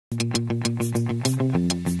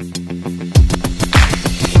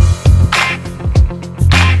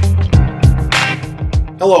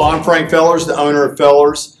Hello, I'm Frank Fellers, the owner of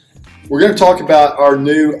Fellers. We're going to talk about our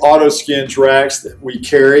new AutoSkins racks that we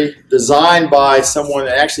carry, designed by someone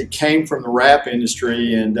that actually came from the wrap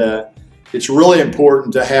industry, and it's really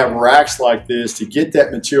important to have racks like this to get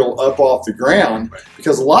that material up off the ground,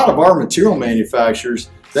 because a lot of our material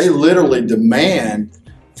manufacturers, they literally demand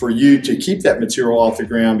for you to keep that material off the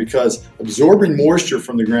ground, because absorbing moisture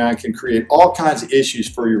from the ground can create all kinds of issues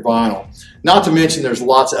for your vinyl. Not to mention there's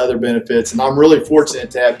lots of other benefits, and I'm really fortunate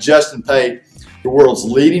to have Justin Pate, the world's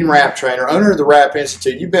leading wrap trainer, owner of the Wrap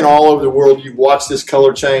Institute. You've been all over the world, you've watched this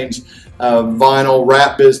color change vinyl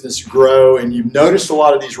wrap business grow, and you've noticed a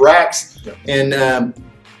lot of these racks. And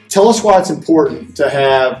tell us why it's important to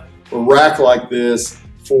have a rack like this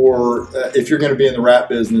for if you're going to be in the wrap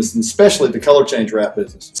business, and especially the color change wrap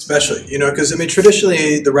business. Especially, because I mean,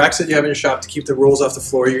 traditionally the racks that you have in your shop to keep the rolls off the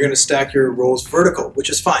floor, you're going to stack your rolls vertical, which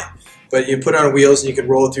is fine. But you put on wheels and you can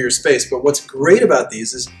roll it through your space. But what's great about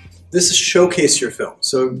these is this is showcase your film.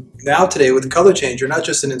 So now today with the color change, you're not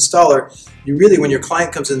just an installer. You really, when your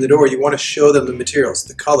client comes in the door, you want to show them the materials,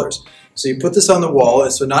 the colors. So you put this on the wall,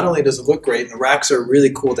 and so not only does it look great, and the racks are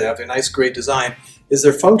really cool, they have a nice, great design, is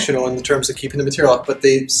they're functional in the terms of keeping the material off, but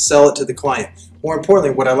they sell it to the client. More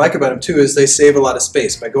importantly, what I like about them too is they save a lot of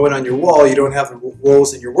space. By going on your wall, you don't have the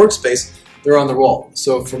rolls in your workspace, they're on the wall.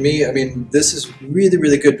 So for me, I mean, this is really,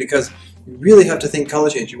 really good, because you really have to think color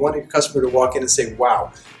change. You want your customer to walk in and say,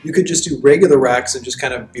 wow. You could just do regular racks and just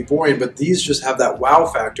kind of be boring, but these just have that wow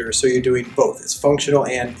factor, so you're doing both. It's functional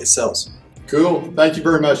and it sells. Cool. Thank you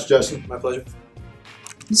very much, Justin. My pleasure.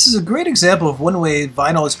 This is a great example of one way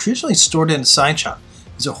vinyl is traditionally stored in a sign shop.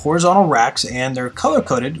 These are horizontal racks and they're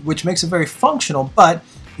color-coded, which makes it very functional, but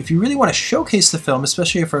if you really want to showcase the film,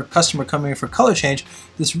 especially for a customer coming in for color change,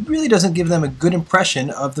 this really doesn't give them a good impression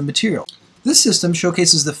of the material. This system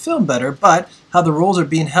showcases the film better, but how the rolls are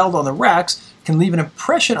being held on the racks can leave an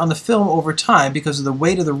impression on the film over time because of the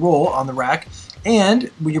weight of the roll on the rack, and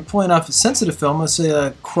when you're pulling off a sensitive film, let's say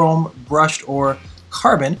a chrome, brushed, or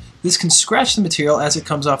carbon, this can scratch the material as it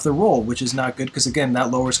comes off the roll, which is not good because, again, that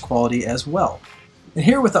lowers quality as well. And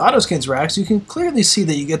here with the AutoSkins racks, you can clearly see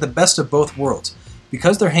that you get the best of both worlds.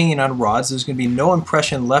 Because they're hanging on rods, there's going to be no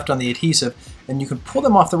impression left on the adhesive, and you can pull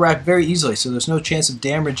them off the rack very easily, so there's no chance of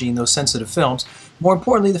damaging those sensitive films. More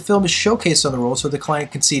importantly, the film is showcased on the roll so the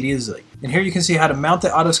client can see it easily. And here you can see how to mount the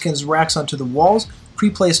AutoSkins racks onto the walls,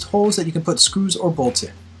 pre-placed holes that you can put screws or bolts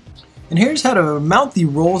in. And here's how to mount the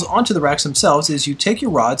rolls onto the racks themselves. Is you take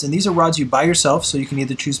your rods, and these are rods you buy yourself, so you can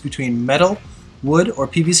either choose between metal, wood, or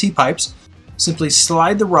PVC pipes. Simply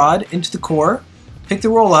slide the rod into the core, pick the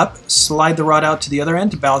roll up, slide the rod out to the other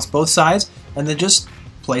end to balance both sides, and then just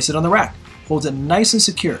place it on the rack. Holds it nice and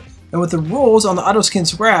secure. And with the rolls on the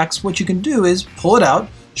AutoSkins racks, what you can do is pull it out,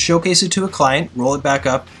 showcase it to a client, roll it back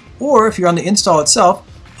up, or if you're on the install itself,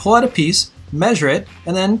 pull out a piece, measure it,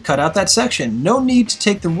 and then cut out that section. No need to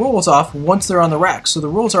take the rolls off once they're on the rack. So the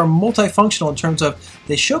rolls are multifunctional in terms of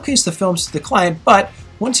they showcase the films to the client, but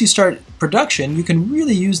once you start production, you can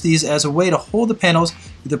really use these as a way to hold the panels,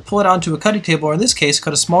 either pull it onto a cutting table, or in this case,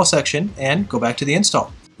 cut a small section and go back to the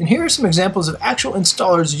install. And here are some examples of actual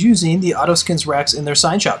installers using the AutoSkins racks in their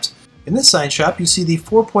sign shops. In this sign shop, you see the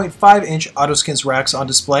 4.5-inch AutoSkins racks on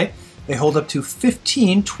display. They hold up to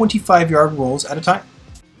 15 25-yard rolls at a time.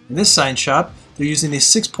 In this sign shop, they're using the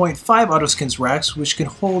 6.5 AutoSkins racks, which can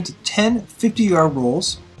hold 10 50-yard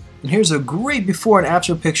rolls. And here's a great before and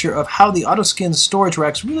after picture of how the AutoSkins storage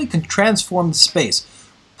racks really can transform the space.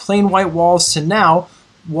 Plain white walls to now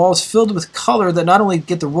walls filled with color that not only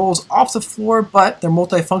get the rolls off the floor, but they're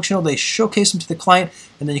multifunctional. They showcase them to the client,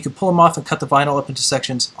 and then you can pull them off and cut the vinyl up into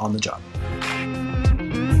sections on the job.